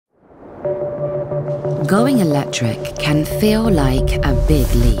Going electric can feel like a big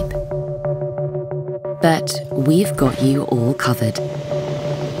leap. But we've got you all covered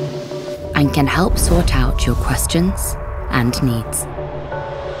and can help sort out your questions and needs.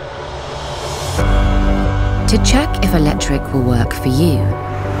 To check if electric will work for you,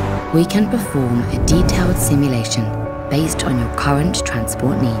 we can perform a detailed simulation based on your current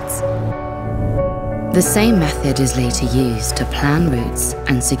transport needs. The same method is later used to plan routes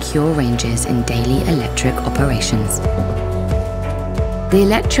and secure ranges in daily electric operations. The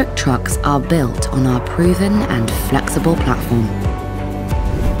electric trucks are built on our proven and flexible platform.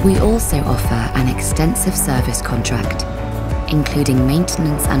 We also offer an extensive service contract, including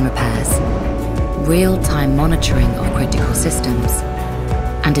maintenance and repairs, real-time monitoring of critical systems,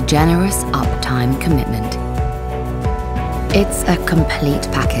 and a generous uptime commitment. It's a complete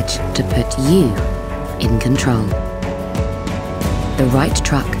package to put you in control. The right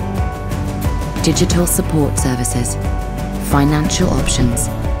truck, digital support services, financial options,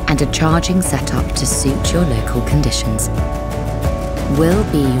 and a charging setup to suit your local conditions. We'll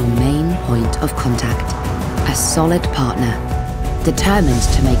be your main point of contact, a solid partner, determined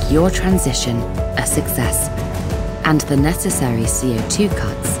to make your transition a success and the necessary CO2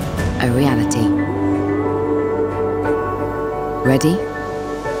 cuts a reality. Ready,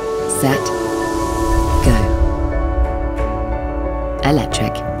 set, go.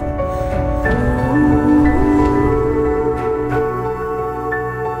 Electric.